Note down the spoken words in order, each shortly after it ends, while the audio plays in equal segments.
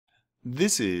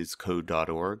This is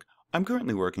Code.org. I'm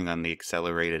currently working on the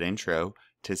Accelerated Intro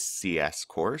to CS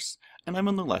course, and I'm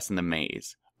on the lesson The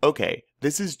Maze. Okay,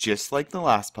 this is just like the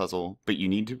last puzzle, but you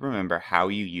need to remember how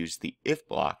you use the if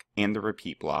block and the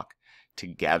repeat block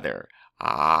together.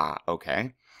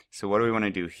 Okay. So what do we want to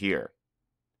do here?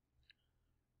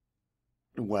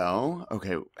 Well,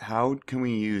 okay, how can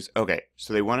we use... Okay,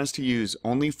 so they want us to use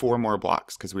only 4 more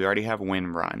blocks because we already have win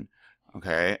run.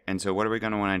 Okay, and so what are we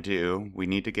going to want to do? We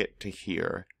need to get to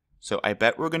here. So I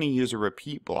bet we're going to use a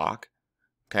repeat block,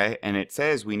 okay? And it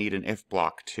says we need an if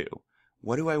block too.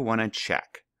 What do I want to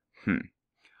check?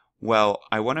 Well,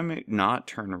 I want to not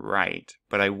turn right,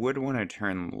 but I would want to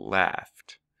turn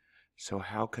left. So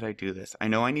how could I do this? I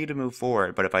know I need to move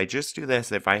forward, but if I just do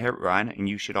this, if I hit run, and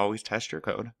you should always test your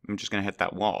code, I'm just going to hit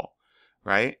that wall,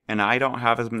 right? And I don't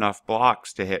have enough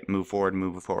blocks to hit move forward,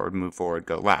 move forward, move forward,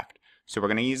 go left. So we're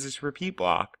going to use this repeat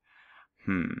block.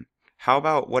 How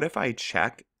about, what if I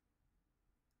check?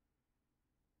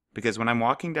 Because when I'm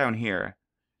walking down here,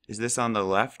 is this on the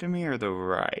left of me or the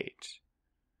right?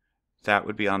 That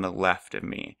would be on the left of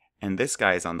me. And this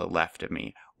guy is on the left of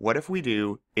me. What if we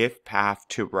do if path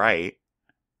to right?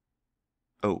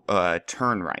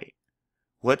 Turn right.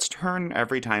 Let's turn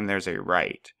every time there's a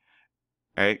right.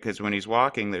 Right? Because when he's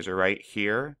walking, there's a right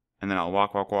here. And then I'll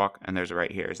walk, walk, walk, and there's a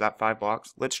right here. Is that 5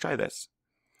 blocks? Let's try this.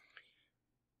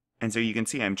 And so you can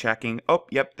see I'm checking. Oh,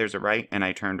 yep, there's a right, and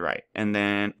I turned right. And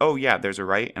then, oh yeah, there's a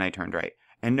right, and I turned right.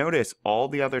 And notice all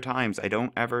the other times I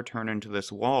don't ever turn into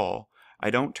this wall. I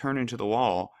don't turn into the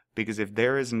wall because if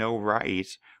there is no right,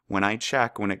 when I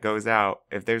check, when it goes out,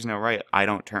 if there's no right, I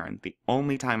don't turn. The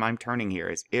only time I'm turning here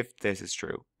is if this is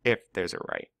true, if there's a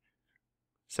right.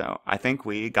 So I think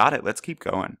we got it. Let's keep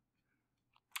going.